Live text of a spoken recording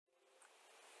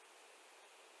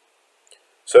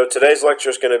So today's lecture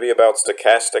is going to be about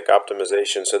stochastic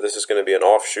optimization. So this is going to be an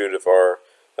offshoot of our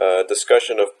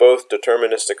discussion of both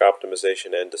deterministic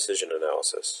optimization and decision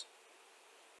analysis.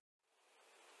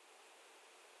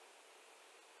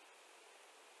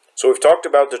 So we've talked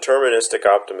about deterministic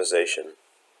optimization,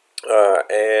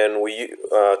 and we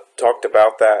talked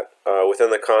about that within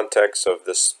the context of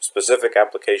this specific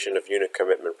application of unit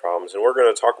commitment problems, and we're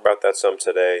going to talk about that some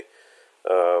today.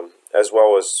 As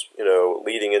well as,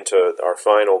 leading into our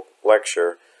final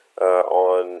lecture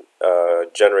on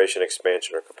generation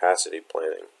expansion or capacity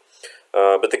planning.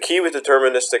 But the key with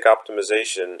deterministic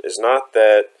optimization is not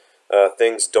that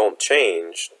things don't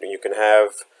change. You can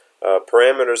have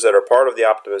parameters that are part of the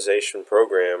optimization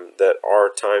program that are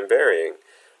time varying.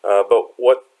 But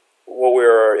what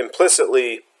we're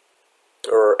implicitly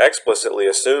or explicitly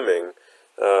assuming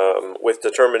with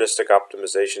deterministic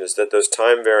optimization is that those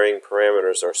time-varying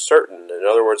parameters are certain. In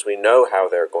other words, we know how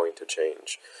they're going to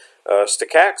change.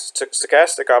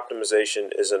 Stochastic optimization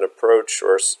is an approach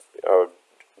or a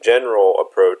general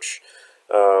approach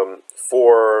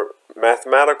for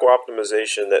mathematical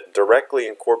optimization that directly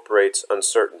incorporates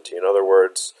uncertainty. In other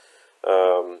words,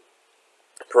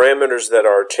 parameters that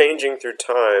are changing through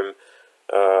time,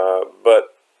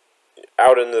 but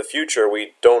out in the future,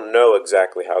 we don't know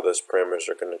exactly how those parameters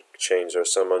are going to change.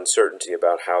 There's some uncertainty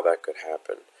about how that could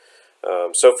happen.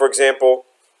 So, for example,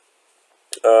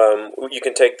 you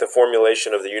can take the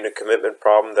formulation of the unit commitment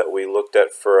problem that we looked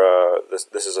at for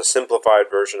this is a simplified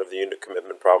version of the unit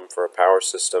commitment problem for a power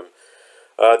system.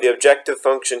 The objective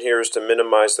function here is to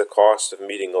minimize the cost of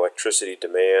meeting electricity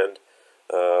demand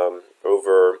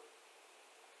over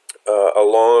a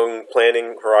long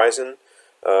planning horizon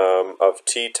of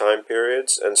t time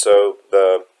periods, and so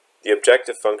the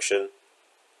objective function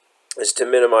is to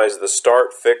minimize the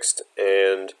start, fixed,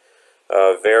 and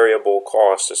variable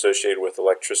cost associated with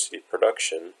electricity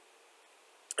production.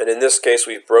 And in this case,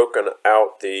 we've broken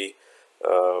out the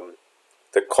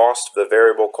cost, the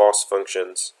variable cost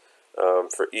functions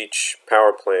for each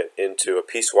power plant into a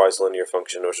piecewise linear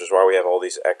function, which is why we have all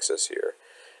these x's here.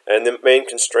 And the main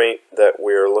constraint that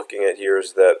we're looking at here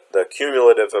is that the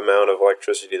cumulative amount of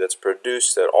electricity that's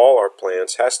produced at all our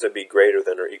plants has to be greater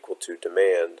than or equal to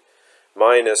demand,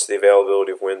 minus the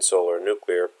availability of wind, solar, and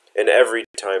nuclear in every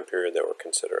time period that we're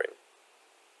considering.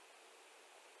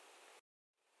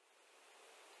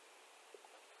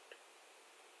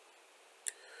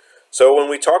 So when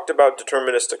we talked about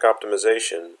deterministic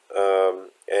optimization,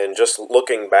 and just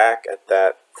looking back at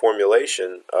that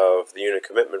formulation of the unit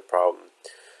commitment problem,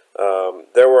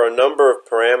 there were a number of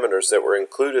parameters that were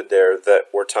included there that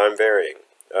were time varying.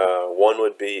 One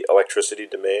would be electricity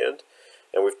demand,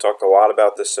 and we've talked a lot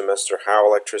about this semester how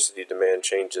electricity demand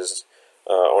changes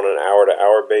on an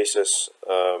hour-to-hour basis,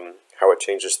 how it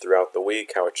changes throughout the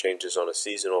week, how it changes on a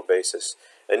seasonal basis,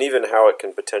 and even how it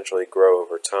can potentially grow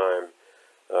over time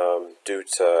due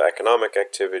to economic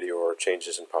activity or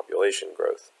changes in population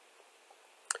growth.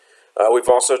 We've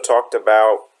also talked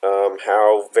about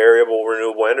how variable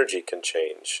renewable energy can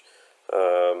change.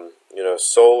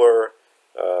 Solar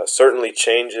certainly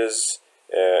changes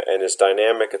and is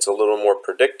dynamic. It's a little more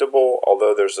predictable,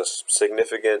 although there's a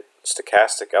significant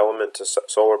stochastic element to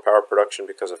solar power production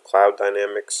because of cloud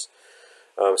dynamics.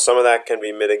 Some of that can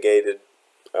be mitigated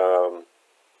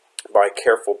by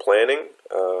careful planning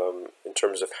in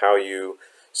terms of how you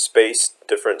space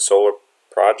different solar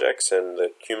projects and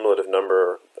the cumulative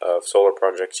number of solar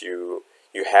projects you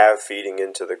have feeding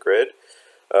into the grid.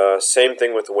 Same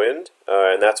thing with wind,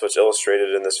 and that's what's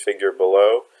illustrated in this figure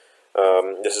below.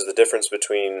 This is the difference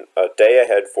between a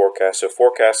day-ahead forecast, so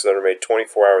forecasts that are made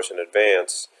 24 hours in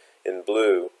advance in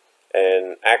blue,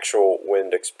 and actual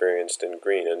wind experienced in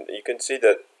green. And you can see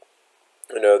that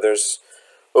there's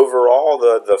overall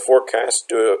the forecasts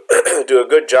do a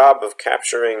good job of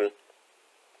capturing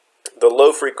the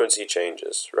low frequency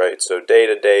changes, right? So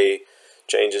day-to-day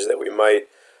changes that we might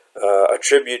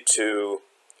attribute to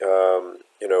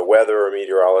weather or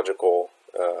meteorological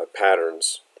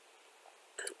patterns.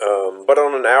 But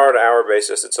on an hour-to-hour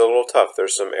basis, it's a little tough.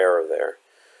 There's some error there.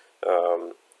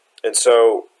 And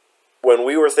so when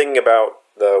we were thinking about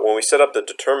when we set up the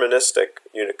deterministic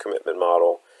unit commitment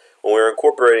model, when we were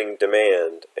incorporating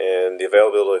demand and the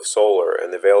availability of solar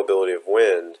and the availability of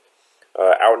wind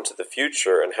out into the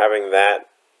future and having that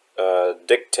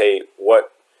dictate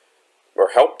what, or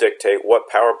help dictate what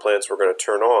power plants we're going to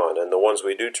turn on, and the ones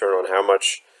we do turn on, how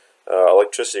much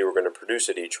electricity we're going to produce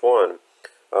at each one,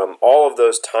 all of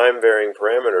those time-varying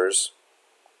parameters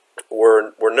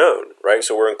were known, right?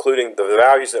 So we're including the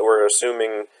values that we're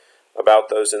assuming about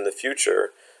those in the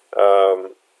future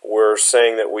we're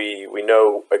saying that we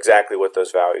know exactly what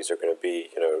those values are going to be,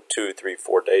 2, 3,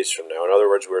 4 days from now. In other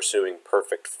words, we're assuming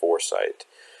perfect foresight.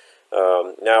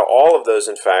 Now, all of those,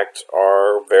 in fact,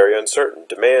 are very uncertain.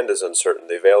 Demand is uncertain.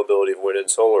 The availability of wind and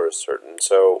solar is certain.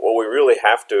 So what we really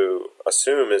have to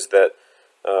assume is that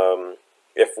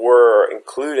if we're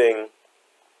including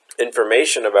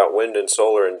information about wind and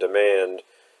solar and demand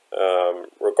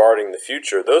regarding the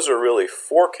future, those are really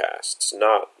forecasts,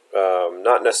 not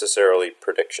necessarily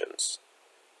predictions.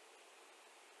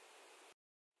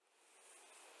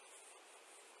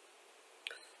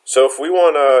 So if we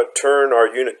want to turn our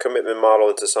unit commitment model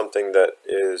into something that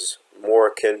is more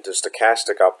akin to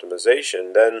stochastic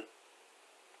optimization, then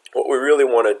what we really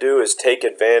want to do is take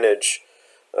advantage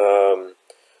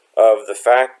of the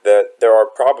fact that there are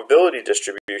probability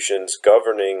distributions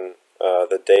governing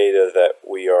the data that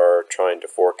we are trying to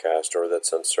forecast or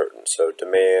that's uncertain. So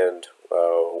demand,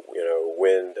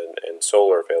 wind and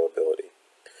solar availability.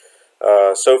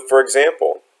 So for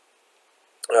example,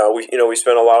 we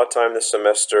spent a lot of time this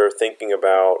semester thinking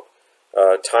about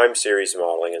time series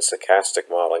modeling and stochastic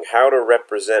modeling, how to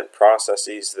represent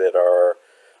processes that are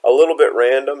a little bit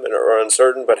random and are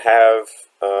uncertain, but have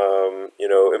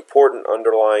important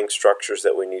underlying structures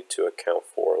that we need to account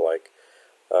for, like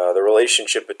the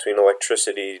relationship between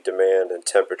electricity demand and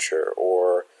temperature,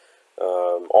 or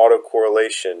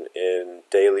autocorrelation in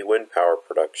daily wind power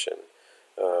production,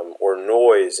 or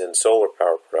noise in solar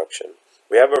power production.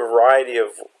 We have a variety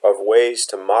of ways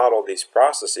to model these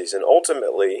processes, and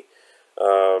ultimately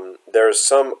there's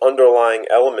some underlying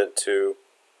element to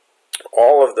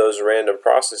all of those random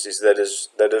processes that is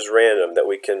random, that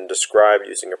we can describe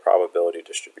using a probability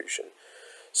distribution.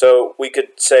 So we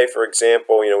could say, for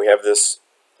example, we have this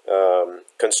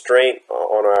constraint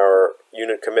on our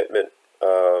unit commitment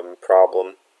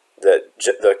problem that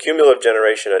the cumulative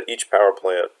generation at each power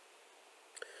plant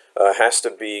has to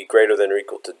be greater than or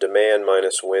equal to demand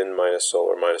minus wind minus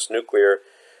solar minus nuclear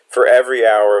for every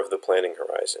hour of the planning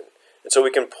horizon. And so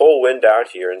we can pull wind out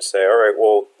here and say, all right,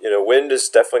 well, wind is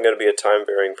definitely going to be a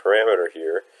time-varying parameter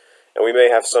here, and we may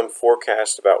have some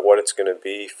forecast about what it's going to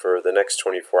be for the next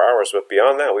 24 hours, but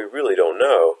beyond that, we really don't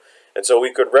know. And so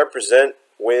we could represent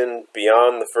wind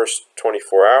beyond the first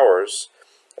 24 hours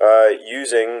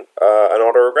using an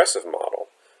autoregressive model.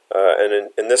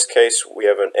 And in this case, we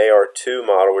have an AR2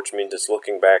 model, which means it's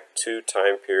looking back 2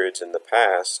 time periods in the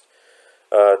past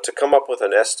to come up with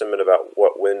an estimate about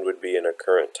what wind would be in a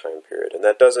current time period. And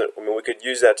that doesn't, we could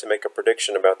use that to make a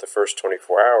prediction about the first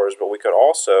 24 hours, but we could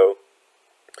also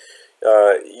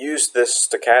use this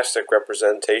stochastic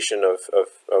representation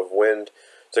of wind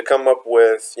to come up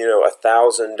with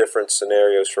 1,000 different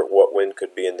scenarios for what wind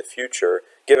could be in the future,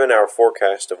 given our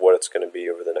forecast of what it's going to be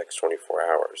over the next 24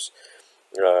 hours.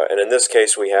 And in this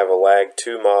case, we have a lag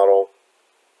 2 model.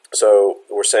 So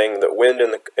we're saying that wind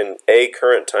in a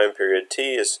current time period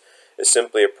t is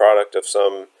simply a product of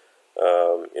some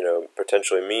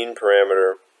potentially mean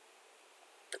parameter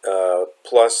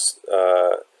plus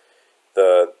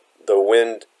the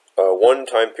wind 1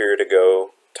 time period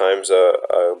ago times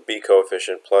a b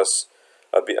coefficient plus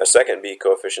a second b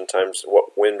coefficient times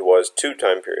what wind was 2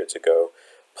 time periods ago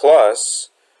plus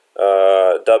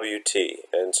Wt.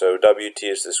 And so Wt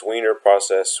is this Wiener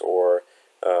process, or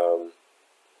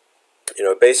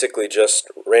basically just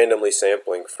randomly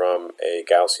sampling from a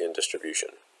Gaussian distribution.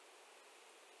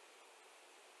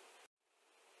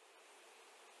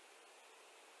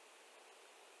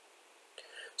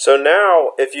 So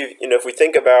now, if we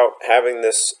think about having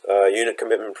this unit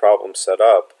commitment problem set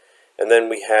up, and then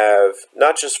we have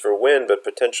not just for wind, but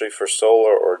potentially for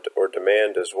solar or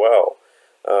demand as well,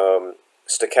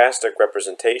 stochastic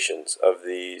representations of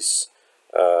these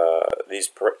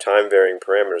time-varying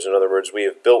parameters. In other words, we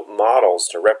have built models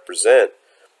to represent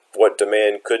what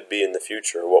demand could be in the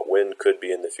future, what wind could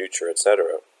be in the future,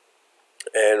 etc.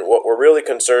 And what we're really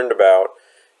concerned about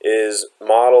is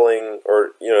modeling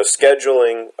or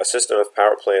scheduling a system of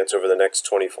power plants over the next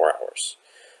 24 hours.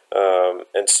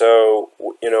 And so,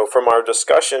 from our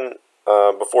discussion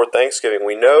before Thanksgiving,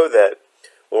 we know that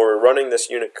when we're running this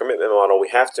unit commitment model, we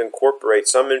have to incorporate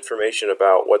some information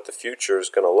about what the future is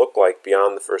going to look like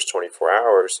beyond the first 24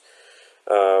 hours,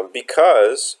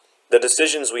 because the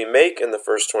decisions we make in the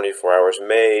first 24 hours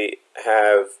may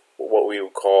have what we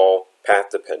would call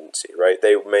path dependency, right?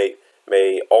 They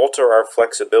may alter our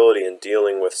flexibility in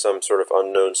dealing with some sort of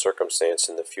unknown circumstance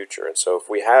in the future. And so if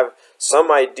we have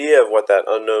some idea of what that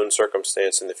unknown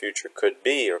circumstance in the future could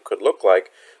be or could look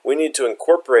like, we need to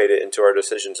incorporate it into our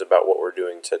decisions about what we're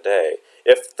doing today,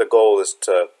 if the goal is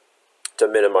to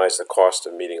minimize the cost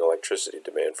of meeting electricity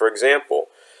demand. For example,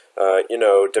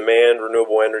 Demand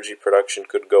renewable energy production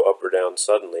could go up or down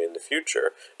suddenly in the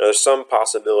future. Now, there's some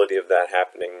possibility of that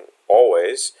happening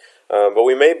always, but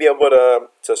we may be able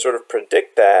to sort of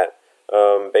predict that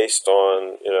based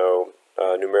on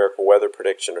numerical weather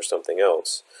prediction or something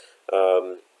else.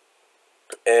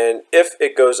 And if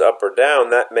it goes up or down,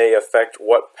 that may affect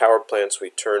what power plants we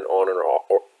turn on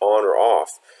or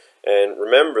off. And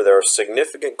remember, there are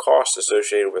significant costs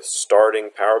associated with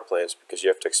starting power plants because you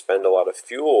have to expend a lot of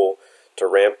fuel to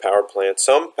ramp power plants.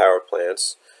 Some power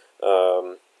plants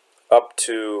up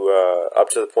to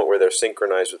the point where they're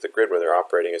synchronized with the grid, where they're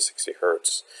operating at 60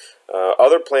 hertz.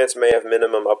 Other plants may have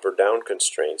minimum up or down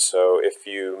constraints. So if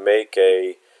you make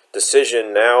a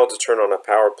decision now to turn on a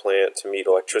power plant to meet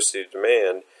electricity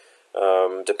demand,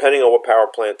 depending on what power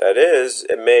plant that is,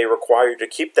 it may require you to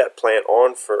keep that plant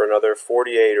on for another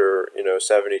 48 or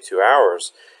 72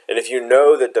 hours. And if you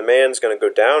know that demand is going to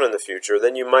go down in the future,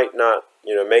 then you might not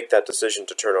make that decision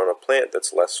to turn on a plant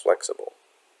that's less flexible.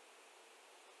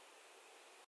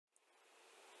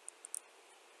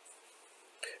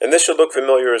 And this should look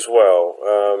familiar as well.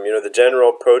 The general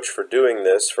approach for doing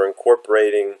this, for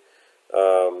incorporating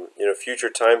future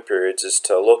time periods, is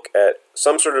to look at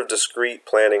some sort of discrete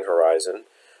planning horizon,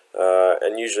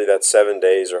 and usually that's 7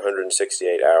 days or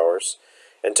 168 hours,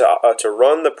 and to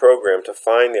run the program to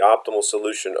find the optimal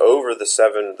solution over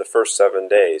the first 7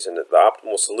 days. And the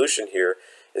optimal solution here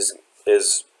is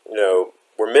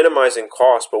we're minimizing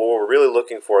costs, but what we're really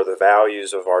looking for are the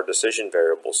values of our decision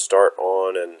variables, start,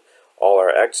 on, and all our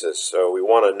X's. So we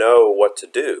want to know what to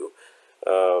do.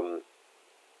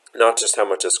 Not just how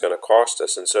much it's going to cost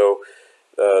us. And so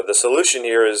the solution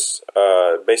here is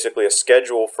basically a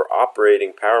schedule for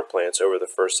operating power plants over the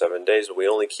first 7 days, but we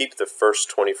only keep the first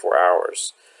 24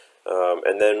 hours.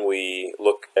 And then we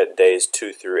look at days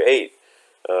 2 through 8,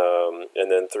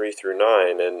 and then 3 through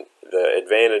 9. And the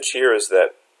advantage here is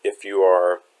that if you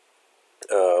are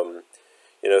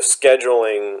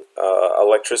scheduling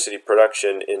electricity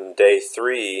production in day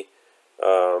 3,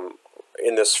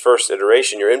 in this first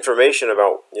iteration, your information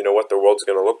about what the world's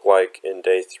going to look like in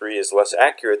day 3 is less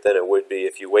accurate than it would be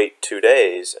if you wait 2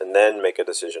 days and then make a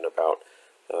decision about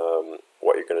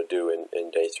what you're going to do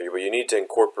in day 3. But you need to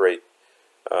incorporate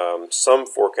some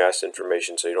forecast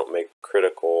information so you don't make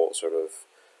critical sort of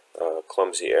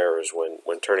clumsy errors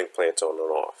when turning plants on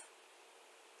and off.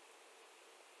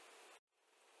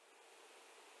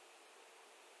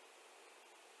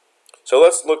 So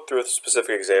let's look through a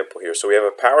specific example here. So we have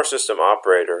a power system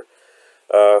operator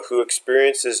who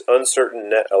experiences uncertain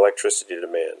net electricity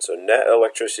demand. So net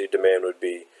electricity demand would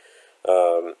be,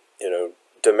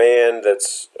 demand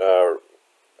that's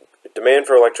demand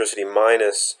for electricity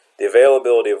minus the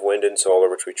availability of wind and solar,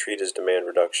 which we treat as demand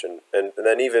reduction, and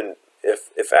then even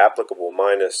if applicable,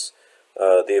 minus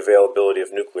the availability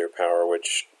of nuclear power,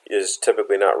 which is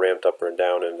typically not ramped up or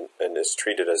down and is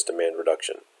treated as demand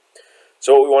reduction.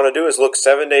 So what we want to do is look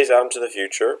 7 days out into the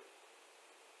future.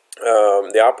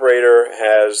 The operator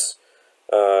has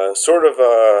sort of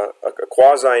a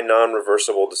quasi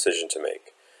non-reversible decision to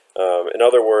make. In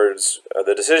other words,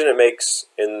 the decision it makes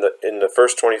in the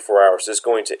first 24 hours is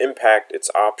going to impact its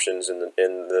options in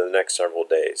the next several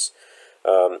days.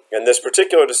 And this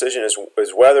particular decision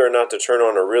is whether or not to turn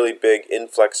on a really big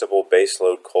inflexible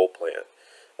baseload coal plant.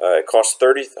 It costs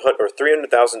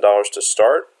 $300,000 to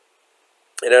start.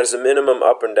 It has a minimum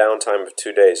up and down time of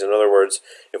 2 days. In other words,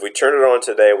 if we turn it on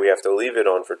today, we have to leave it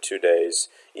on for 2 days,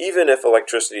 even if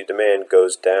electricity demand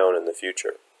goes down in the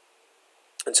future.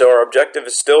 And so our objective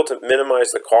is still to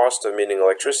minimize the cost of meeting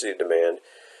electricity demand.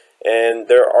 And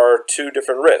there are 2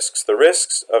 different risks. The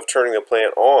risks of turning the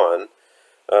plant on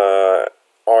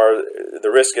the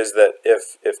risk is that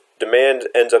if demand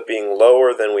ends up being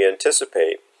lower than we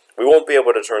anticipate, we won't be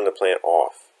able to turn the plant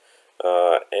off.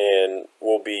 And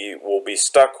we'll be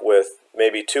stuck with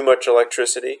maybe too much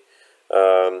electricity,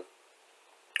 or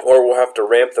we'll have to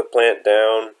ramp the plant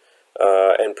down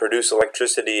and produce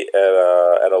electricity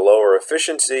at a lower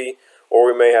efficiency, or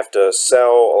we may have to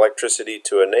sell electricity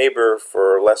to a neighbor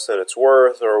for less than it's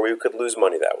worth, or we could lose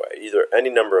money that way. Any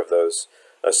number of those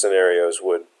scenarios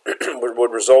would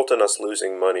would result in us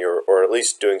losing money, or at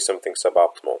least doing something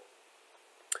suboptimal.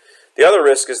 The other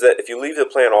risk is that if you leave the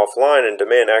plant offline and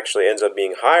demand actually ends up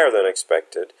being higher than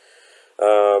expected,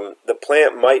 the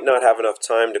plant might not have enough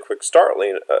time to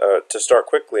start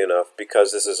quickly enough,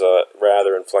 because this is a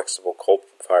rather inflexible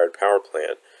coal-fired power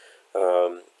plant.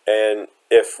 And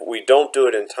if we don't do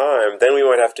it in time, then we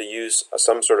might have to use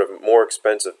some sort of more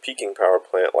expensive peaking power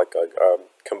plant, like a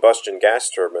combustion gas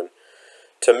turbine,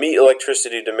 to meet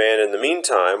electricity demand in the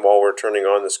meantime while we're turning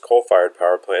on this coal-fired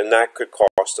power plant, and that could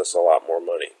cost us a lot more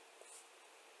money.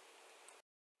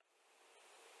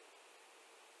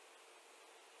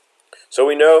 So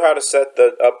we know how to set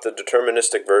up the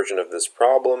deterministic version of this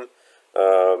problem.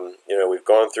 We've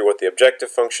gone through what the objective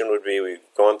function would be, we've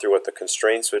gone through what the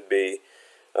constraints would be,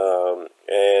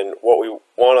 and what we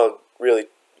want to really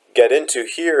get into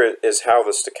here is how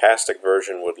the stochastic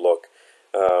version would look.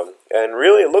 And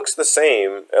really it looks the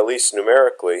same, at least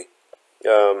numerically.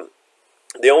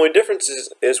 The only difference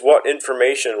is what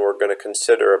information we're going to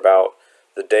consider about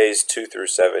the days 2 through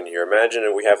 7 here. Imagine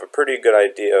that we have a pretty good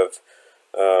idea of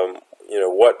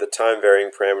what the time-varying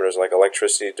parameters like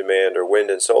electricity demand or wind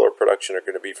and solar production are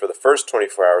going to be for the first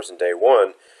 24 hours in day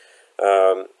 1.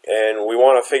 And we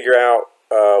want to figure out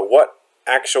what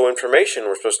actual information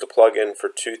we're supposed to plug in for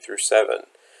 2 through 7.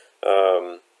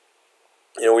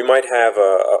 We might have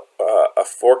a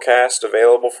forecast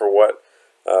available for what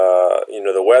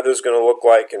the weather's going to look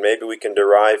like, and maybe we can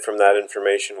derive from that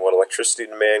information what electricity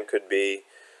demand could be,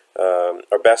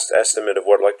 our best estimate of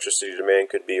what electricity demand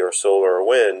could be, or solar or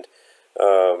wind.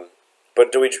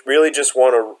 But do we really just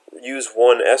want to use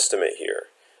one estimate here?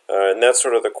 And that's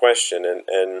sort of the question.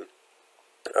 And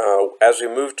as we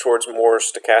move towards more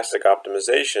stochastic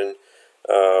optimization,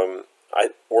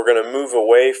 we're going to move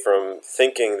away from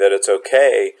thinking that it's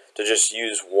okay to just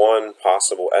use one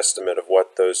possible estimate of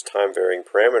what those time-varying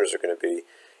parameters are going to be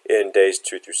in days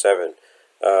 2 through 7.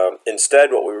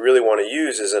 Instead, what we really want to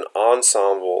use is an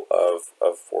ensemble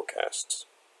of forecasts.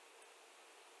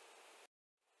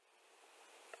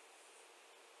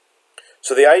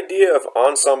 So the idea of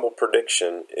ensemble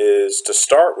prediction is to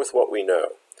start with what we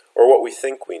know, or what we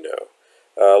think we know,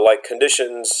 like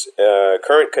conditions,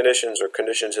 current conditions or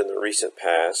conditions in the recent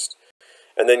past.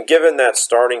 And then given that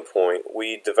starting point,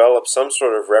 we develop some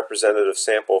sort of representative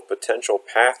sample of potential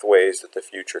pathways that the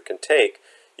future can take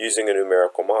using a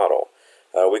numerical model.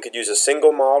 We could use a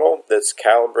single model that's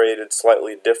calibrated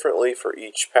slightly differently for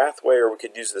each pathway, or we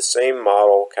could use the same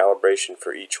model calibration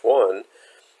for each one.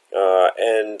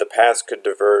 And the paths could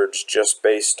diverge just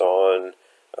based on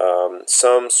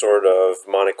some sort of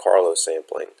Monte Carlo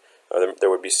sampling. There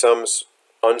would be some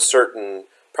uncertain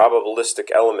probabilistic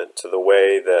element to the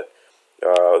way that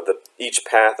each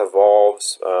path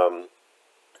evolves,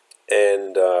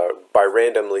 and by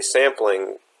randomly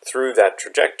sampling through that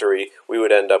trajectory, we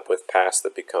would end up with paths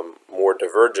that become more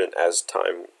divergent as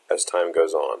time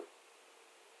goes on.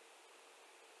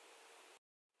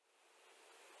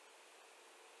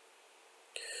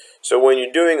 So when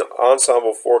you're doing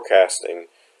ensemble forecasting,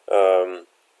 all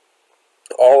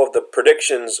of the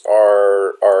predictions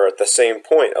are at the same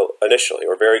point initially,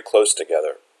 or very close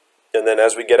together. And then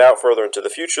as we get out further into the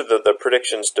future, the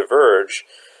predictions diverge.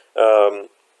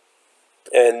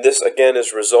 And this, again,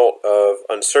 is a result of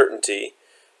uncertainty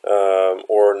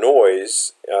or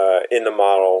noise in the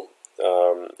model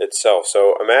itself.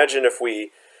 So imagine if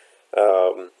we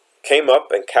came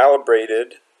up and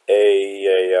calibrated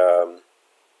a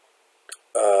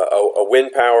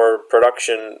wind power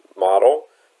production model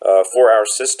for our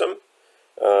system.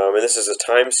 And this is a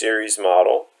time series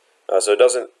model, so it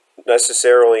doesn't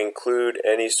necessarily include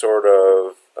any sort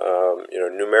of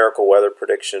numerical weather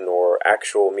prediction or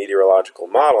actual meteorological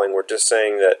modeling. We're just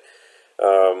saying that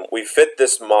we fit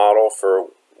this model for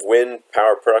wind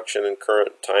power production in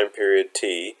current time period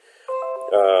T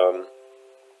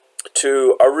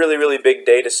to a really, really big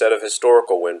data set of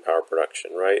historical wind power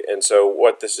production, right? And so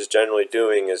what this is generally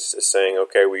doing is saying,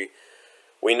 okay, we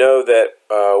know that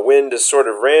wind is sort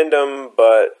of random,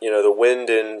 but the wind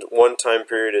in one time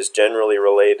period is generally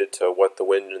related to what the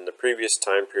wind in the previous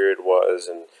time period was,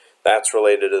 and that's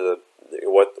related to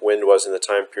what the wind was in the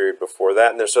time period before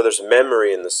that. And so there's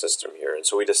memory in the system here, and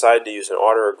so we decided to use an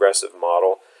autoregressive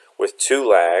model with 2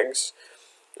 lags.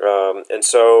 And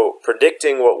so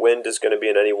predicting what wind is going to be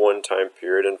in any one time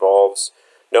period involves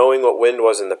knowing what wind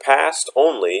was in the past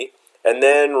only, and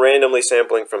then randomly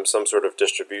sampling from some sort of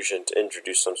distribution to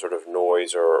introduce some sort of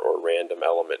noise or random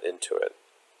element into it.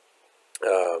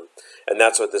 And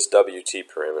that's what this WT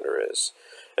parameter is.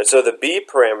 And so the B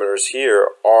parameters here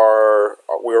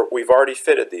we've already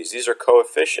fitted these. These are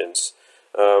coefficients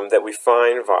that we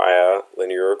find via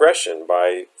linear regression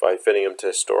by fitting them to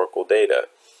historical data.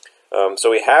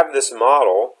 So we have this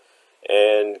model,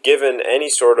 and given any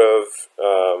sort of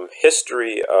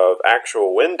history of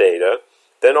actual wind data,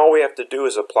 then all we have to do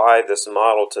is apply this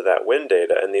model to that wind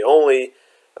data, and the only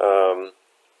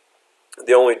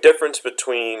difference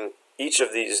between each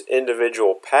of these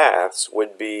individual paths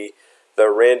would be the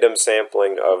random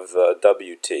sampling of the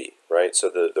WT, right? So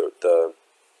the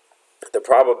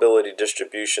probability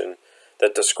distribution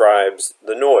that describes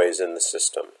the noise in the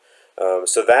system.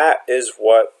 So that is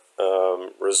what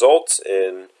results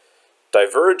in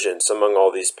divergence among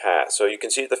all these paths. So you can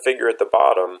see the figure at the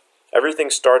bottom. everything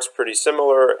starts pretty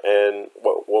similar, and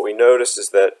what we notice is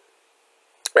that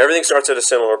everything starts at a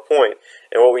similar point,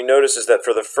 and what we notice is that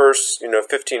for the first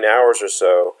 15 hours or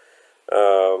so,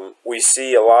 we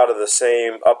see a lot of the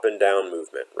same up and down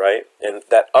movement, right? And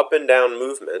that up and down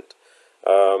movement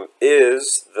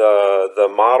is the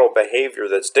model behavior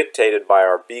that's dictated by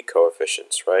our B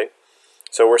coefficients, right?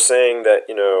 So we're saying that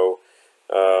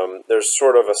there's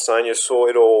sort of a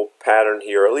sinusoidal pattern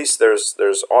here. At least there's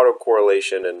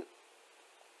autocorrelation, and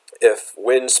if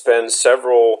wind spends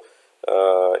several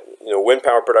wind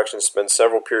power production spends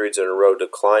several periods in a row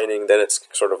declining, then it's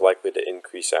sort of likely to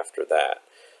increase after that.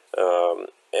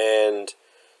 And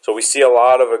so we see a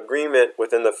lot of agreement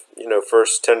within the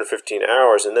first 10 or 15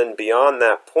 hours, and then beyond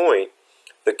that point,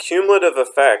 the cumulative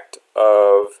effect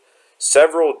of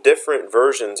several different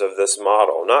versions of this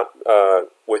model, not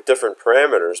with different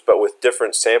parameters, but with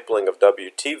different sampling of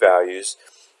WT values,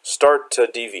 start to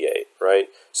deviate, right?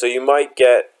 So you might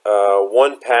get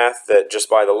one path that just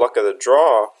by the luck of the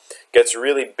draw gets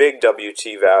really big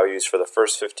WT values for the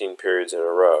first 15 periods in a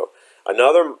row.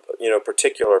 Another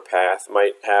particular path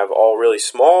might have all really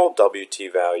small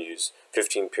WT values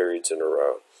 15 periods in a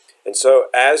row. And so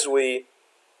as we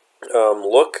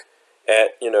look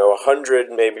at 100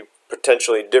 maybe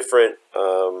potentially different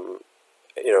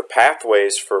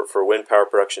pathways for wind power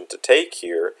production to take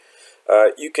here,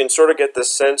 you can sort of get the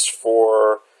sense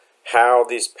for how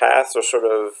these paths are sort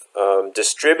of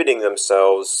distributing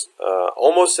themselves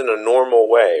almost in a normal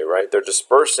way, right? They're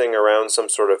dispersing around some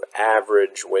sort of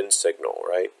average wind signal,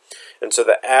 right? And so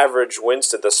the average wind,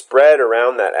 the spread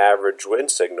around that average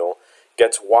wind signal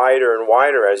gets wider and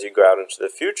wider as you go out into the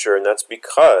future, and that's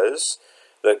because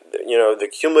the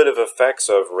cumulative effects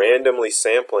of randomly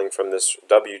sampling from this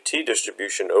WT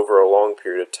distribution over a long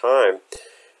period of time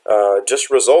just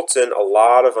results in a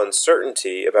lot of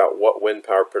uncertainty about what wind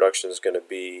power production is going to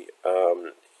be,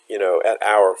 at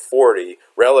hour 40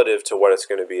 relative to what it's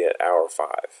going to be at hour 5.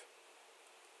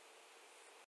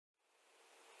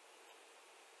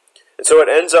 And so it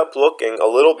ends up looking a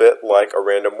little bit like a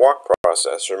random walk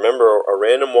process. Remember, a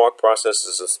random walk process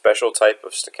is a special type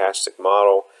of stochastic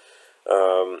model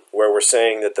where we're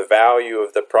saying that the value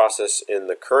of the process in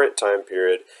the current time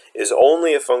period is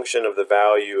only a function of the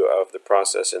value of the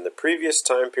process in the previous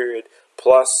time period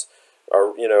plus,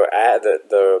 add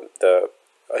the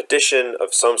addition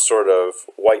of some sort of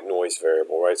white noise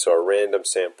variable, right? So a random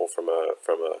sample from a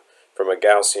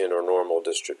Gaussian or normal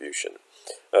distribution.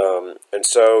 And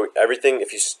so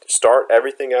if you start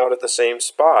everything out at the same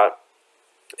spot,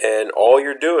 and all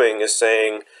you're doing is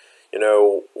saying,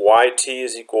 yt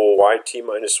is equal yt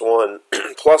minus 1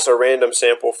 plus a random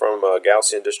sample from a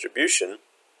Gaussian distribution,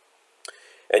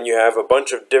 and you have a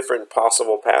bunch of different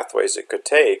possible pathways it could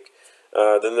take,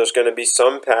 then there's going to be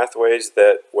some pathways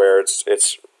where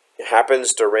it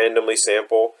happens to randomly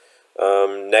sample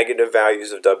negative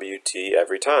values of WT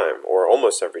every time, or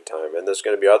almost every time, and there's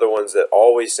going to be other ones that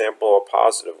always sample a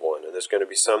positive one, and there's going to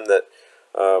be some that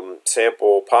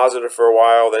sample positive for a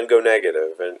while, then go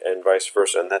negative, and vice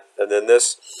versa, and then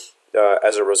this,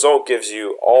 as a result, gives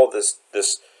you all this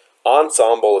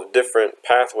ensemble of different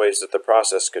pathways that the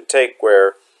process could take,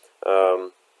 where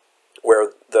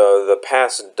the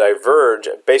paths diverge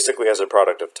basically as a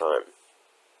product of time.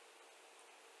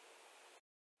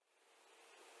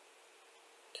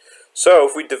 So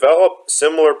if we develop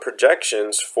similar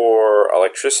projections for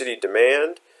electricity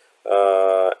demand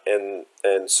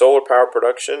and solar power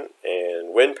production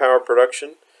and wind power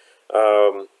production,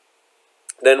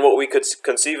 then what we could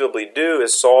conceivably do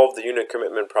is solve the unit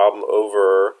commitment problem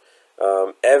over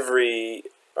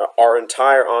our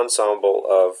entire ensemble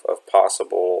of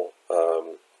possible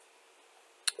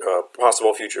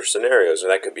future scenarios,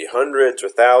 and that could be hundreds or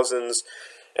thousands,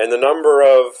 and the number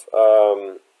of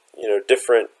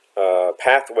different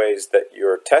pathways that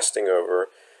you're testing over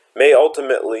may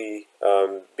ultimately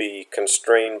be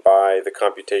constrained by the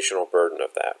computational burden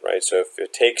of that, right? So if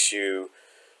it takes you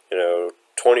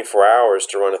 24 hours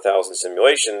to run 1,000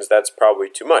 simulations, that's probably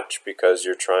too much, because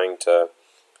you're trying to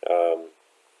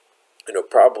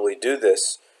probably do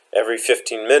this every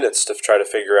 15 minutes to try to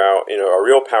figure out, a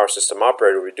real power system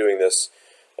operator would be doing this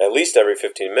at least every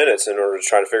 15 minutes in order to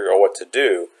try to figure out what to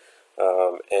do,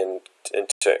 and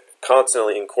to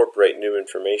constantly incorporate new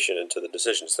information into the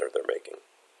decisions that they're making.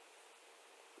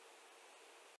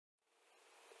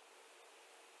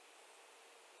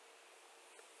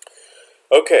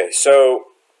 Okay, so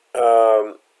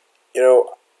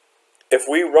if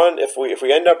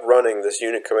we end up running this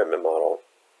unit commitment model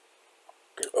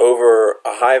over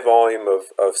a high volume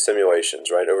of simulations,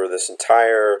 right, over this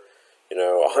entire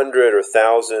 100 or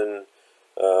 1,000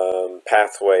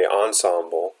 pathway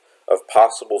ensemble of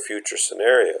possible future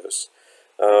scenarios,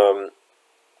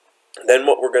 then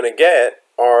what we're going to get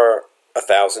are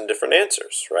 1,000 different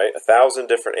answers, right? 1,000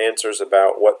 different answers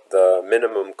about what the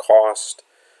minimum cost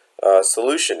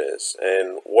solution is,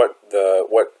 and what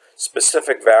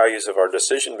specific values of our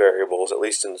decision variables, at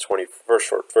least in the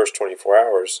first 24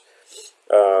 hours,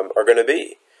 are going to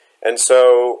be. And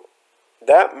so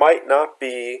that might not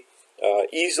be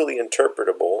easily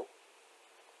interpretable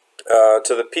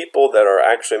to the people that are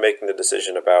actually making the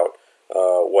decision about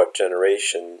what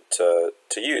generation to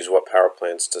use, what power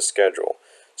plants to schedule.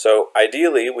 So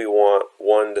ideally, we want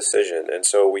one decision. And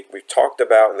so we've talked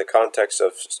about, in the context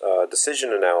of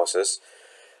decision analysis,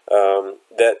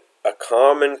 that a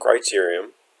common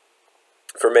criterion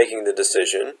for making the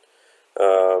decision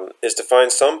is to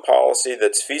find some policy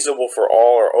that's feasible for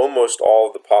all or almost all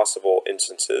of the possible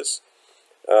instances,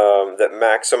 that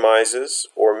maximizes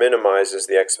or minimizes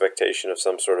the expectation of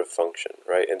some sort of function,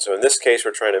 right? And so in this case,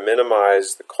 we're trying to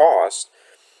minimize the cost.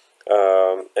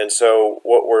 And so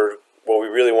what we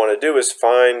really want to do is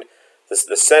find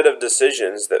the set of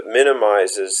decisions that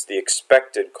minimizes the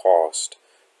expected cost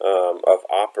of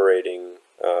operating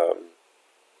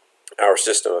our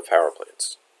system of power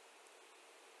plants.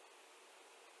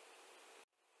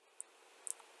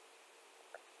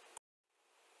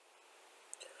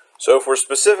 So if we're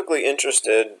specifically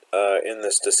interested in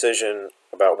this decision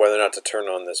about whether or not to turn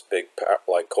on this big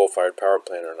coal-fired power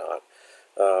plant or not,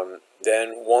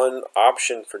 then one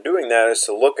option for doing that is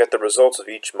to look at the results of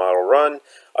each model run,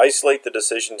 isolate the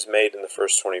decisions made in the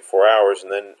first 24 hours,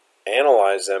 and then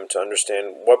analyze them to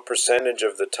understand what percentage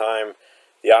of the time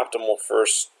the optimal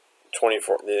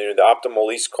the optimal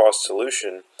least cost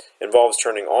solution involves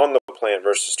turning on the plant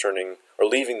versus turning or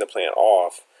leaving the plant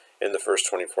off in the first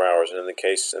 24 hours. And in the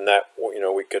case, in that,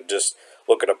 we could just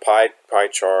look at a pie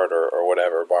chart or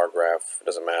whatever, bar graph, it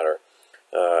doesn't matter,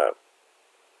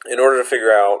 in order to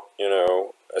figure out,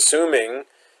 assuming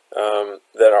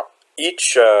that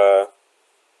each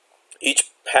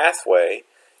pathway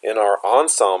in our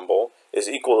ensemble is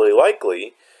equally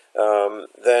likely,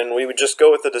 then we would just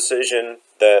go with the decision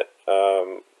that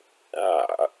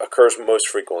occurs most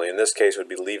frequently. In this case, would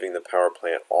be leaving the power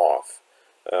plant off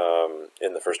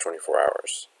in the first 24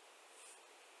 hours.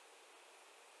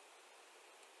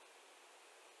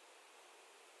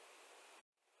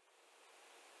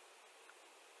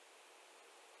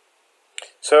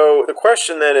 So the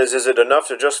question then is it enough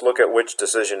to just look at which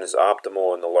decision is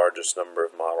optimal in the largest number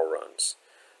of model runs?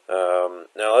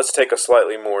 Now let's take a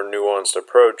slightly more nuanced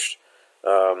approach.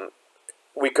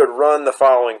 We could run the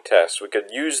following test. We could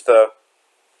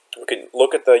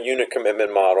look at the unit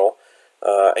commitment model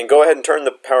and go ahead and turn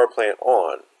the power plant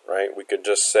on, right? We could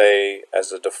just say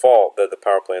as a default that the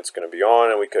power plant's going to be on,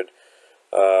 and we could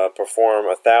perform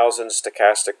 1,000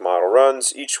 stochastic model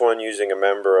runs, each one using a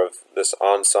member of this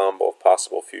ensemble of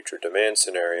possible future demand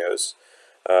scenarios,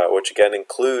 which again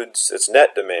includes its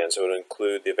net demand, so it would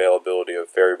include the availability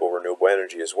of variable renewable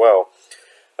energy as well.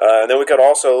 And then we could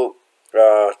also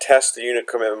test the unit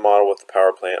commitment model with the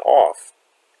power plant off.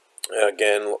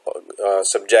 Again,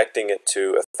 subjecting it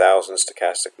to 1,000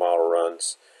 stochastic model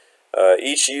runs,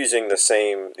 each using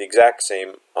the exact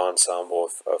same ensemble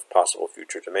of possible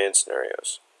future demand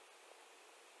scenarios.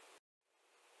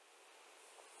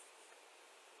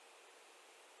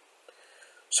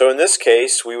 So in this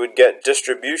case, we would get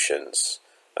distributions.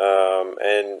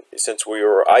 And since we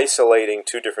were isolating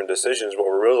two different decisions, what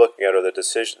we're really looking at are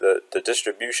the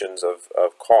distributions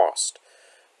of cost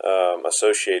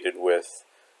associated with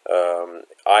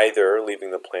either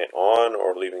leaving the plant on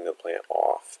or leaving the plant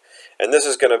off. And this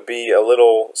is going to be a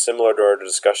little similar to our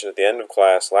discussion at the end of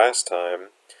class last time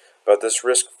about this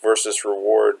risk versus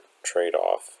reward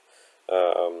trade-off.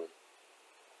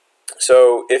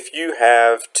 So if you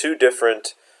have two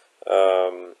different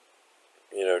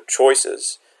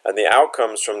choices, and the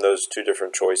outcomes from those two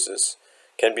different choices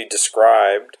can be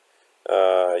described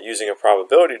using a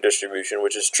probability distribution,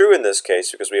 which is true in this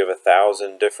case because we have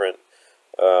 1,000 different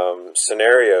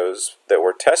scenarios that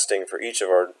we're testing for each of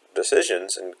our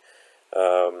decisions, and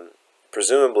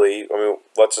presumably,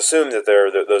 let's assume that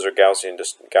those are Gaussian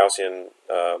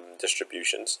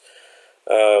distributions.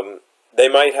 They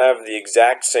might have the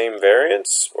exact same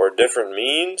variance or different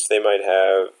means. They might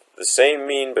have the same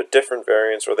mean but different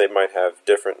variance, or they might have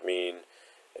different mean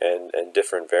and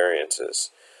different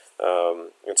variances.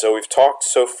 And so we've talked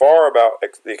so far about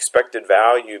the expected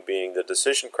value being the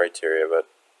decision criteria, but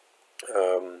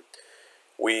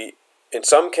in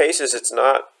some cases it's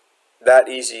not that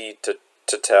easy to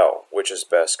tell which is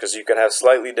best, because you can have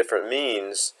slightly different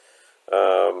means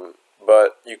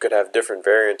but you could have different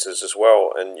variances as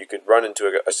well, and you could run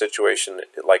into a situation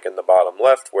like in the bottom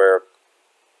left where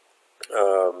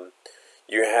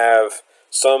you have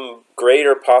some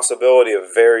greater possibility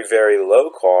of very, very low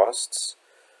costs,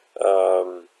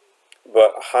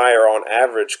 but higher on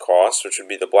average costs, which would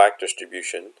be the black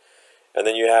distribution. And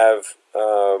then you have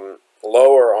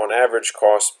lower on average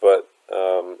costs, but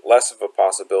less of a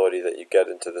possibility that you get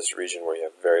into this region where you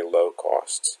have very low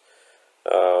costs.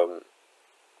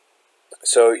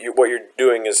 So what you're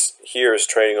doing is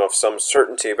trading off some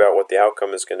certainty about what the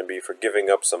outcome is going to be for giving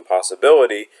up some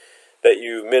possibility that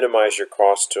you minimize your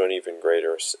costs to an even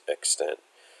greater extent.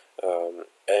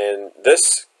 And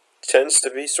this tends to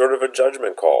be sort of a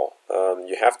judgment call.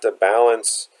 You have to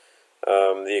balance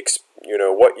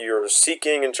what you're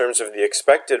seeking in terms of the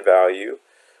expected value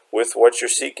with what you're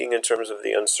seeking in terms of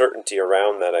the uncertainty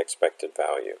around that expected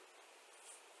value.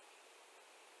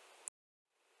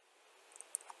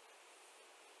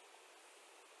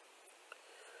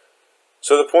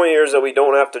 So the point here is that we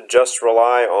don't have to just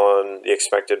rely on the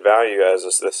expected value as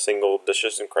the single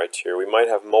decision criteria. We might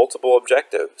have multiple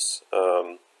objectives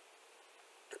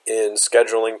in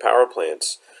scheduling power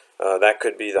plants. That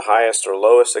could be the highest or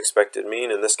lowest expected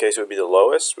mean. In this case, it would be the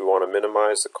lowest. We want to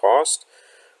minimize the cost.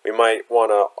 We might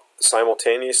want to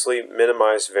simultaneously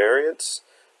minimize variance.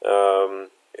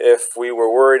 If we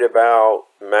were worried about,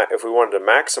 if we wanted to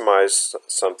maximize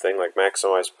something, like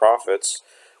maximize profits,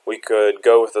 we could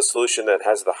go with a solution that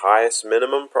has the highest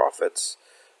minimum profits.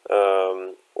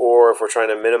 Or if we're trying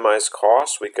to minimize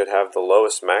costs, we could have the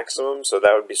lowest maximum. So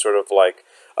that would be sort of like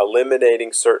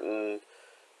eliminating certain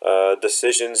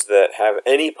decisions that have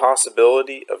any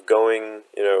possibility of going,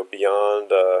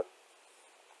 beyond,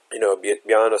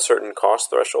 beyond a certain cost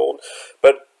threshold.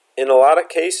 But in a lot of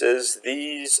cases,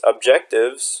 these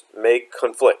objectives may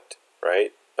conflict,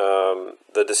 right?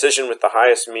 The decision with the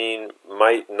highest mean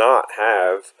might not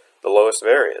have the lowest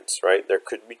variance, right? There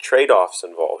could be trade-offs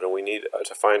involved, and we need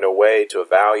to find a way to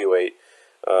evaluate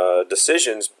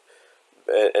decisions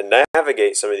and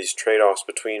navigate some of these trade-offs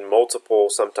between multiple,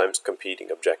 sometimes competing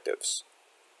objectives.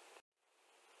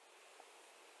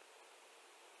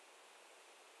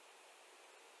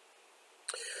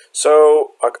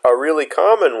 So a really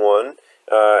common one,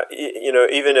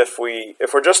 even if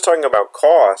we're just talking about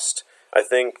cost, I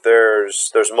think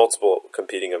there's multiple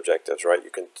competing objectives, right? You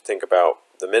can think about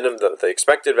the minimum, the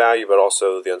expected value, but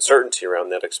also the uncertainty around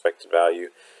that expected value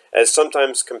as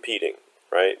sometimes competing,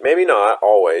 right? Maybe not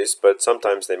always, but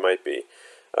sometimes they might be.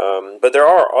 But there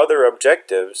are other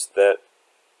objectives that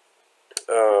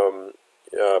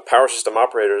power system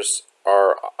operators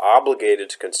are obligated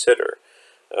to consider.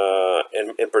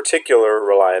 In particular,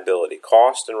 reliability.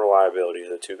 Cost and reliability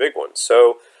are the two big ones.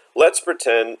 So let's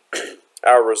pretend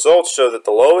our results show that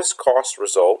the lowest cost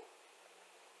result,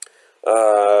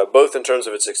 both in terms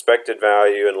of its expected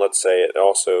value and let's say it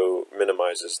also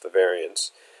minimizes the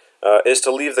variance, is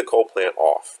to leave the coal plant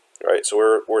off. Right?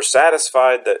 So we're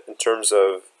satisfied that in terms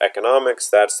of economics,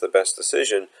 that's the best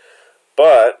decision.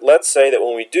 But let's say that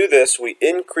when we do this, we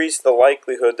increase the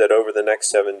likelihood that over the next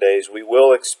 7 days we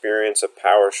will experience a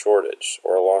power shortage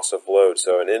or a loss of load,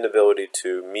 so an inability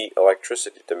to meet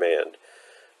electricity demand.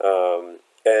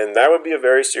 And that would be a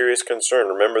very serious concern.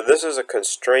 Remember, this is a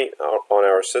constraint on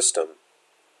our system,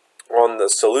 on the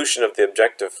solution of the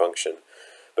objective function.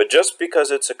 But just because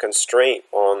it's a constraint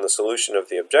on the solution of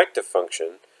the objective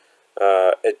function,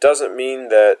 it doesn't mean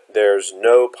that there's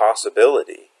no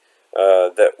possibility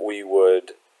that we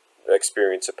would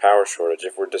experience a power shortage.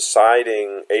 If we're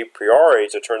deciding a priori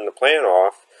to turn the plant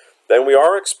off, then we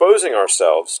are exposing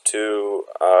ourselves to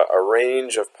a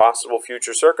range of possible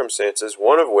future circumstances,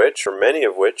 one of which, or many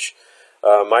of which,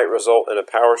 might result in a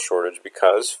power shortage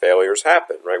because failures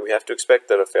happen, right? We have to expect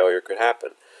that a failure could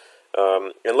happen.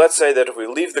 And let's say that if we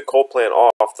leave the coal plant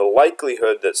off, the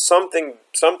likelihood that something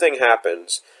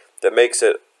happens that makes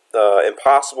it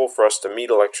impossible for us to meet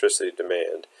electricity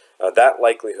demand, that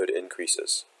likelihood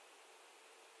increases.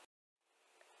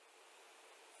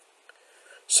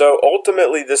 So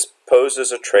ultimately this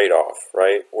poses a trade-off,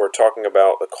 right? We're talking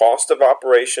about the cost of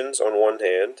operations on one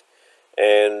hand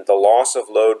and the loss of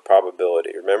load probability.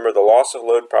 Remember, the loss of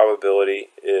load probability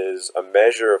is a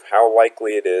measure of how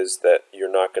likely it is that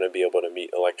you're not going to be able to meet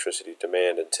electricity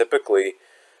demand. And typically,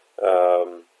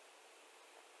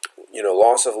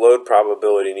 loss of load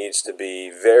probability needs to be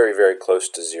very, very close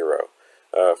to zero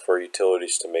for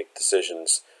utilities to make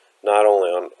decisions, not only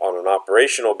on an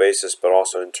operational basis, but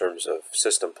also in terms of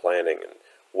system planning and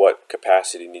what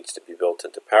capacity needs to be built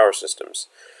into power systems.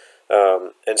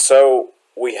 And so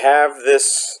we have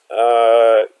this,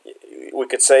 we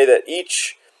could say that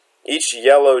each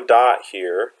yellow dot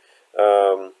here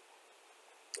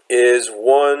is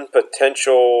one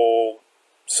potential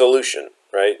solution,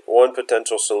 right? One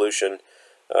potential solution,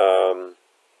 um,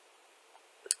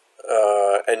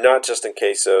 and not just in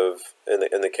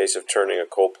the case of turning a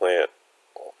coal plant,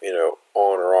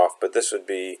 on or off, but this would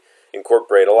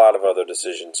incorporate a lot of other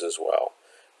decisions as well,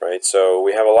 right? So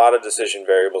we have a lot of decision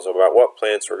variables about what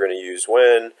plants we're going to use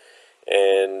when,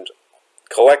 and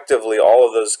collectively all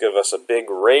of those give us a big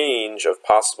range of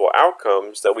possible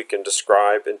outcomes that we can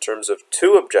describe in terms of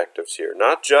two objectives here,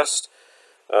 not just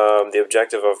the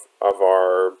objective of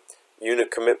our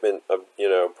unit commitment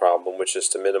problem, which is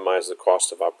to minimize the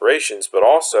cost of operations, but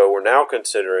also we're now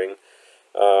considering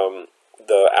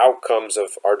the outcomes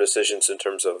of our decisions in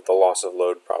terms of the loss of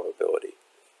load probability.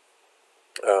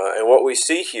 And what we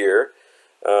see here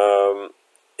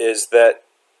is that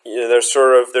there's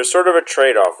sort of a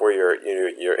trade-off where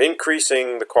you're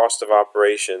increasing the cost of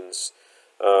operations,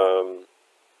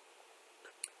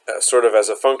 sort of as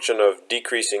a function of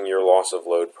decreasing your loss of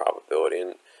load probability.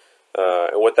 And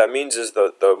what that means is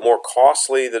the more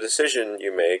costly the decision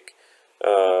you make,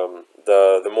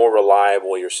 the more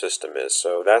reliable your system is.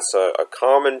 So that's a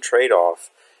common trade-off,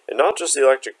 and not just the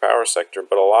electric power sector,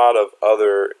 but a lot of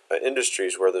other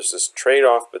industries where there's this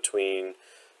trade-off between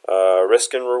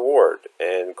risk and reward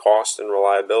and cost and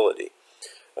reliability.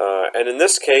 And in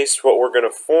this case, what we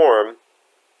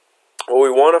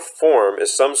want to form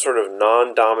is some sort of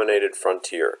non-dominated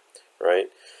frontier, right?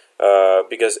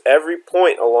 Because every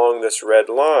point along this red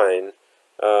line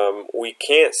we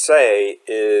can't say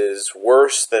is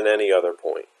worse than any other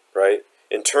point, right?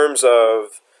 In terms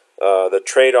of the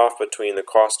trade-off between the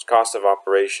cost of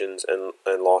operations and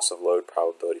loss of load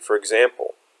probability. For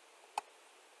example,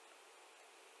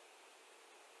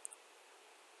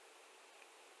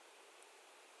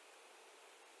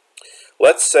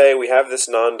 let's say we have this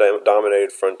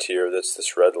non-dominated frontier that's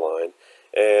this red line,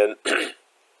 and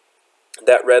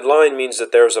that red line means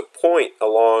that there's a point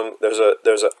along, there's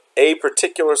a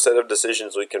particular set of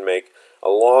decisions we can make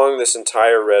along this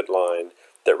entire red line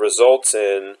that results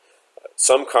in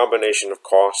some combination of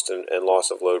cost and loss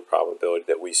of load probability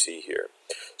that we see here.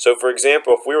 So for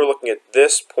example, if we were looking at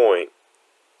this point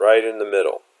right in the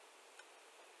middle,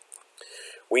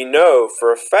 we know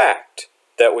for a fact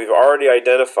that we've already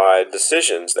identified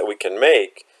decisions that we can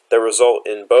make that result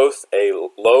in both a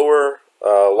lower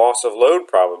loss of load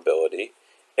probability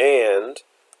and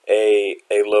a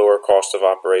lower cost of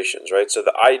operations, right? So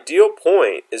the ideal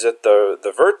point is at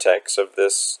the vertex of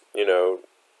this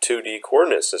 2D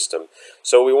coordinate system.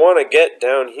 So we want to get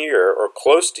down here or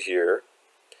close to here,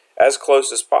 as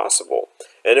close as possible.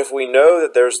 And if we know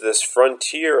that there's this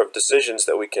frontier of decisions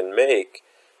that we can make,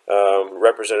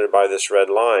 represented by this red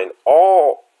line,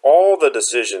 all the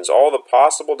decisions, all the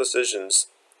possible decisions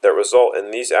that result in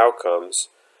these outcomes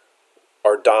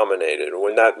are dominated,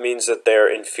 when that means that they're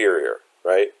inferior,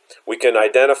 right? We can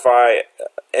identify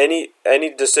any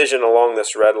decision along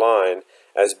this red line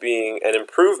as being an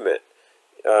improvement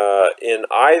in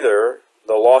either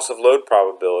the loss of load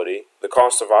probability, the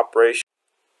cost of operation.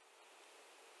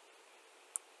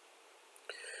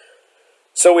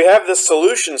 So we have this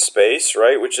solution space,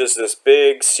 right, which is this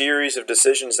big series of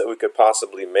decisions that we could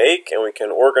possibly make, and we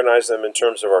can organize them in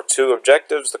terms of our two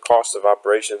objectives, the cost of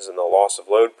operations and the loss of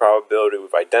load probability.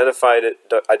 We've identified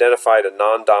a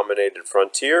non-dominated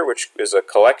frontier, which is a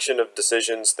collection of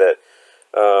decisions that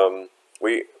are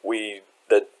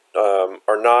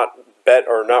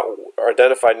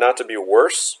identified not to be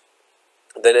worse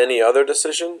than any other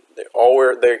decision.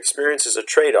 Their experience is a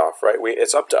trade-off, right?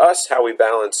 It's up to us how we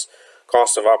balance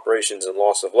cost of operations and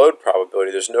loss of load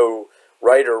probability. There's no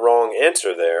right or wrong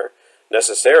answer there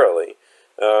necessarily,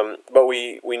 but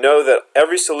we know that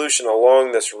every solution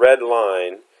along this red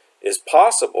line is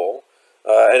possible,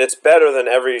 and it's better than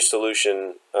every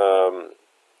solution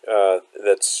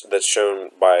that's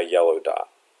shown by a yellow dot.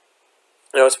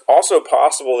 Now, it's also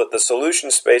possible that the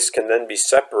solution space can then be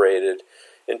separated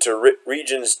into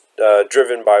regions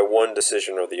driven by one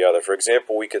decision or the other. For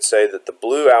example, we could say that the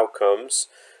blue outcomes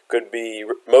could be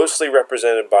mostly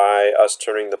represented by us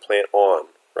turning the plant on,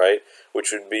 right?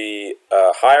 Which would be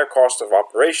a higher cost of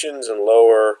operations and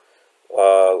lower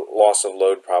loss of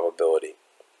load probability.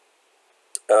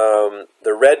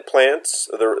 The red plants,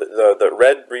 the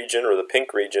red region or the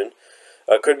pink region,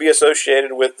 could be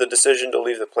associated with the decision to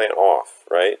leave the plant off,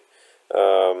 right?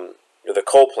 The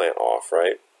coal plant off,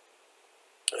 right?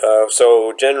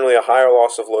 So generally a higher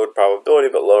loss of load probability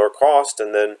but lower cost,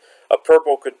 and then a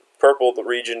purple, the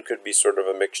region could be sort of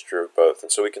a mixture of both.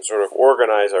 And so we can sort of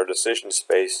organize our decision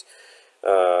space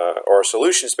or our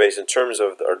solution space in terms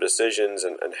of our decisions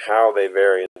and how they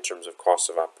vary in terms of cost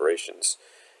of operations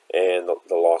and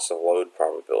the loss of load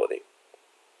probability.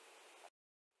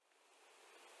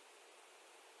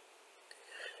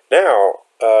 Now,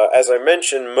 as I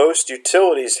mentioned, most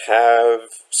utilities have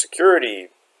security,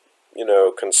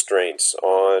 constraints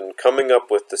on coming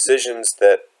up with decisions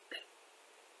that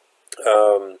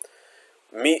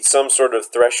meet some sort of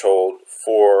threshold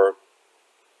for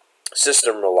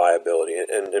system reliability,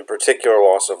 and in particular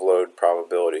loss of load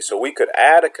probability. So we could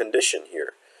add a condition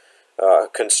here, a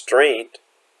constraint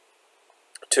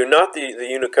to not the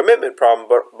unit commitment problem,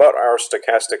 but our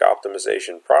stochastic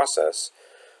optimization process,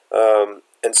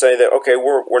 and say that, okay,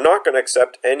 we're not going to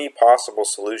accept any possible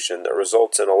solution that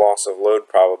results in a loss of load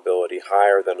probability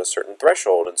higher than a certain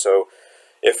threshold. And so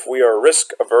if we are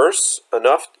risk averse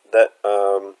enough that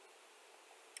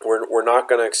we're not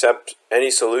going to accept any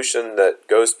solution that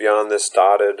goes beyond this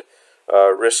dotted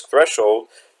risk threshold,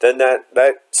 then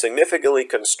that significantly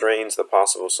constrains the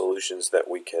possible solutions that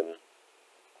we can,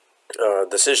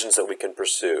 decisions that we can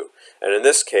pursue. And in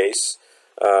this case,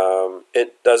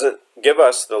 it doesn't give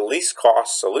us the least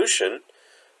cost solution,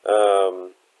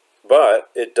 but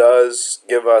it does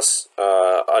give us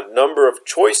a number of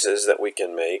choices that we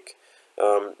can make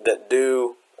that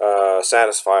do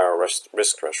satisfy our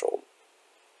risk threshold.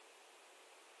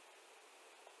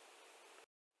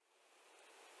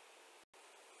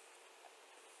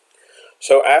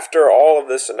 So after all of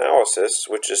this analysis,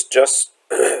 which is just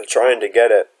trying to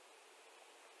get at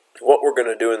what we're going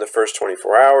to do in the first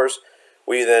 24 hours,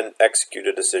 we then execute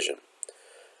a decision.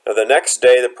 Now the next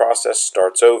day the process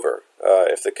starts over.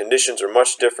 If the conditions are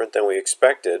much different than we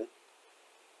expected,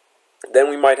 then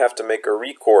we might have to make a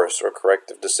recourse or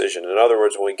corrective decision. In other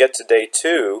words, when we get to day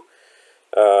 2,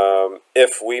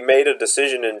 if we made a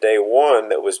decision in day 1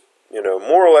 that was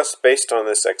more or less based on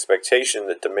this expectation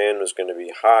that demand was going to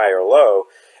be high or low,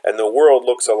 and the world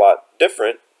looks a lot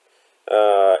different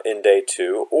in day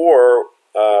 2, or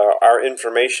our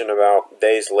information about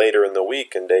days later in the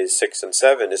week, and days 6 and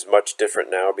 7, is much different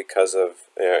now because of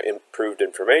improved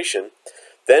information,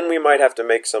 then we might have to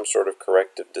make some sort of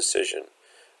corrective decision.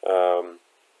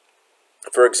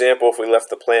 For example, if we left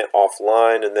the plant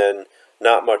offline and then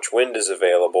not much wind is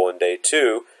available in day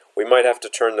 2, we might have to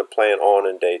turn the plant on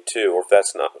in day 2, or if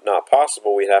that's not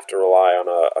possible, we'd have to rely on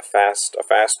a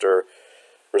faster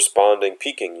responding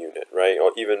peaking unit, right?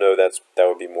 Or even though that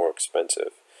would be more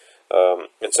expensive.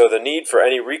 And so the need for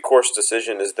any recourse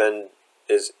decision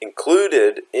is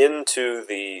included into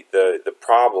the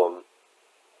problem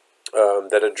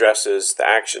that addresses the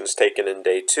actions taken in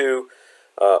day 2,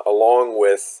 along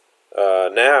with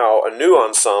now a new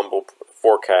ensemble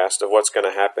forecast of what's going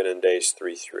to happen in days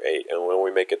 3 through 8. And when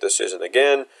we make a decision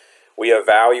again, we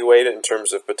evaluate it in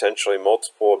terms of potentially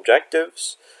multiple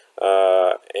objectives,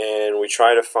 and we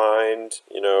try to find,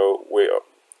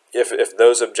 if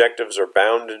those objectives are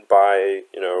bounded by,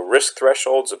 risk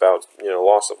thresholds about,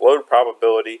 loss of load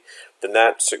probability, then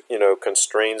that,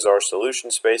 constrains our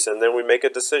solution space, and then we make a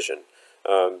decision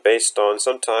based on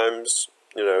sometimes,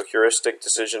 heuristic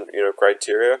decision,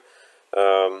 criteria.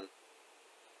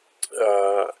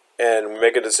 And we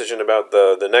make a decision about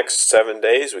the next 7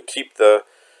 days. We keep the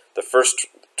first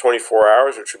 24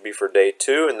 hours, which would be for day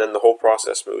 2, and then the whole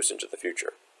process moves into the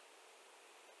future.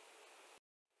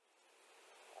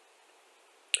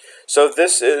 So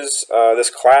this is this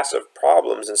class of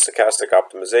problems in stochastic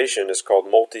optimization is called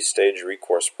multi-stage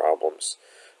recourse problems.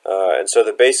 And so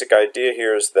the basic idea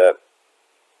here is that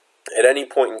at any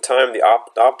point in time, the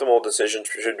optimal decisions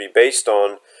should be based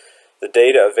on the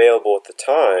data available at the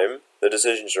time the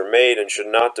decisions are made, and should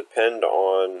not depend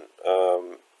on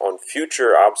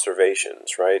future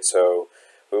observations, right? So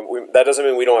that doesn't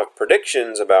mean we don't have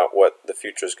predictions about what the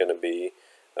future is going to be,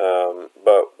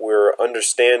 but we're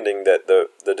understanding that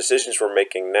the decisions we're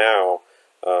making now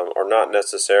are not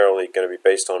necessarily going to be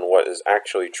based on what is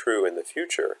actually true in the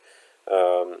future.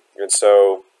 And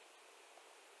so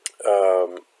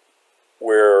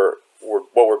what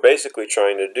we're basically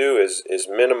trying to do is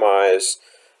minimize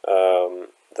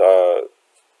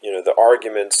the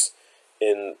arguments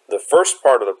in the first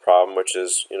part of the problem, which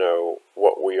is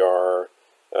what we're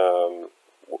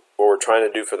trying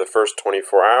to do for the first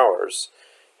 24 hours,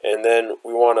 and then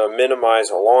we want to minimize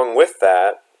along with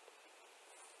that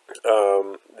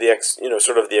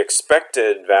sort of the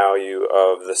expected value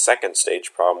of the second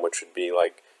stage problem, which would be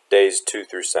like days 2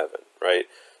 through 7, right?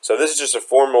 So this is just a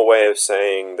formal way of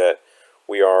saying that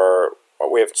we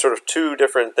have sort of two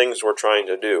different things we're trying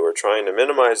to do. We're trying to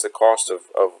minimize the cost of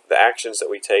the actions that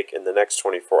we take in the next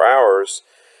 24 hours,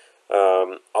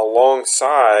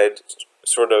 alongside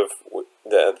sort of we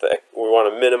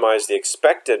want to minimize the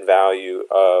expected value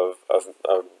of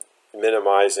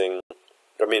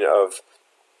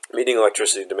meeting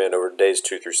electricity demand over days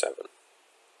 2 through 7.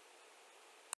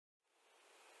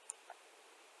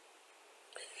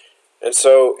 And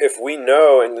so if we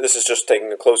know, and this is just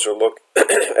taking a closer look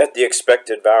at the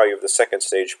expected value of the second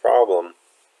stage problem,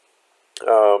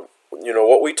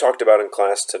 what we talked about in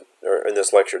class or in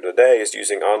this lecture today is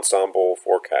using ensemble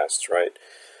forecasts, right?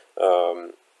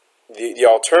 The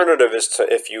alternative is to,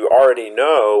 if you already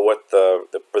know what the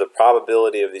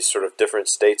probability of these sort of different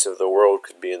states of the world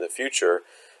could be in the future,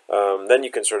 then you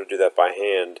can sort of do that by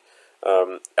hand.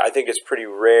 I think it's pretty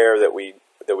rare that we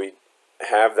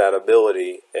have that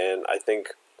ability, and I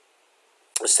think,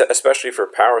 especially for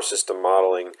power system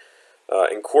modeling,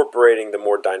 incorporating the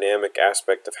more dynamic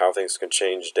aspect of how things can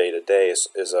change day to day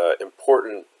is an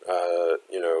important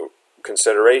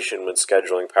consideration when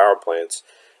scheduling power plants.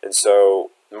 And so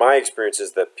my experience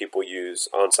is that people use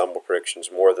ensemble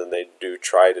predictions more than they do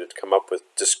try to come up with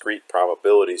discrete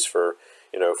probabilities for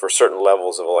certain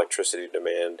levels of electricity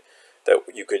demand that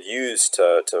you could use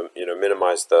to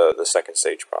minimize the second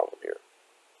stage problem here.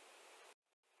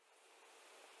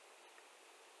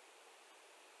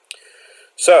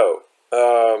 So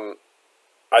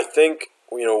I think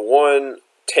one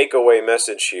takeaway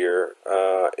message here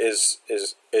is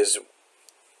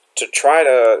to try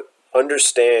to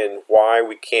understand why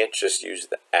we can't just use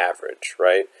the average,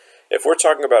 right? If we're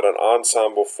talking about an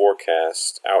ensemble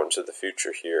forecast out into the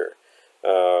future here,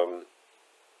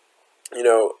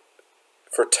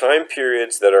 for time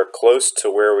periods that are close to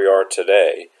where we are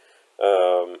today,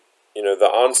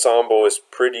 the ensemble is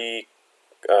pretty,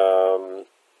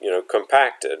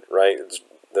 compacted, right?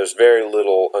 There's very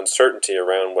little uncertainty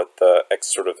around what the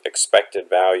sort of expected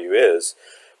value is.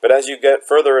 But as you get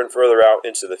further and further out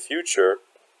into the future,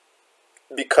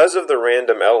 because of the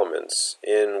random elements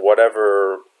in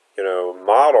whatever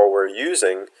model we're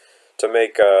using to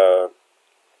make a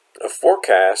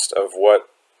forecast of what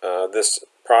this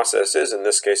process is, in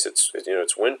this case it's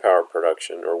wind power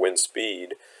production or wind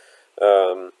speed,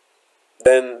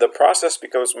 then the process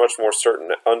becomes much more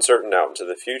uncertain out into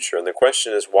the future. And the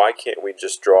question is, why can't we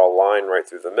just draw a line right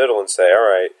through the middle and say, all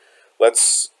right,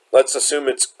 let's assume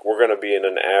we're going to be in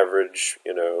an average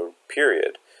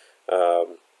period.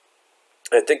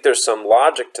 I think there's some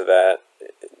logic to that.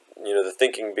 The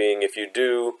thinking being, if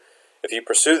you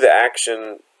pursue the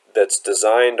action that's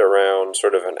designed around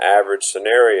sort of an average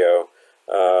scenario,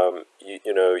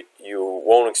 you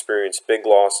won't experience big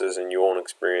losses and you won't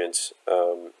experience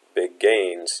big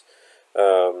gains.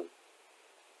 And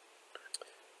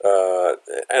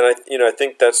I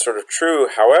think that's sort of true.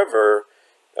 However,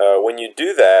 when you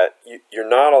do that, you're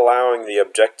not allowing the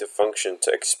objective function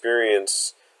to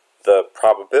experience the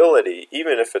probability,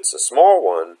 even if it's a small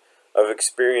one, of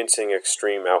experiencing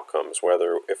extreme outcomes,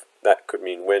 whether if that could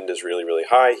mean wind is really, really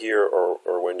high here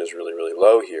or wind is really, really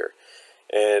low here.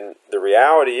 And the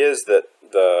reality is that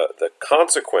the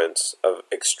consequence of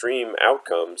extreme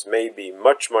outcomes may be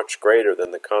much, much greater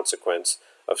than the consequence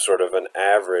of sort of an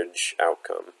average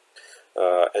outcome.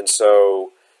 And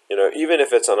so, even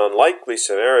if it's an unlikely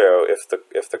scenario,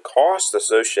 if the cost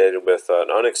associated with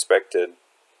an unexpected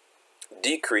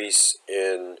decrease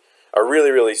in a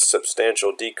really, really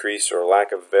substantial decrease or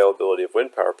lack of availability of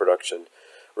wind power production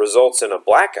results in a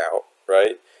blackout,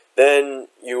 right? Then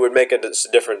you would make a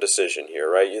different decision here,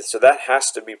 right? So that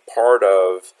has to be part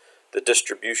of the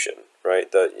distribution, right?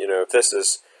 If this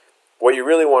is what you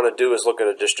really want to do is look at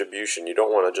a distribution. You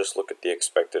don't want to just look at the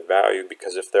expected value,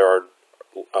 because if there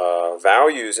are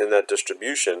values in that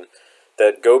distribution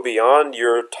that go beyond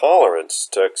your tolerance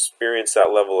to experience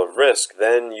that level of risk,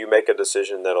 then you make a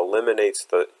decision that eliminates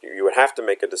you would have to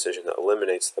make a decision that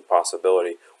eliminates the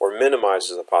possibility or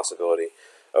minimizes the possibility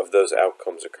of those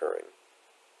outcomes occurring.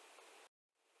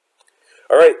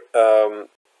 All right,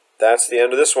 that's the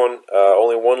end of this one.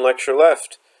 Only one lecture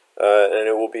left, and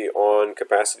it will be on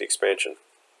capacity expansion.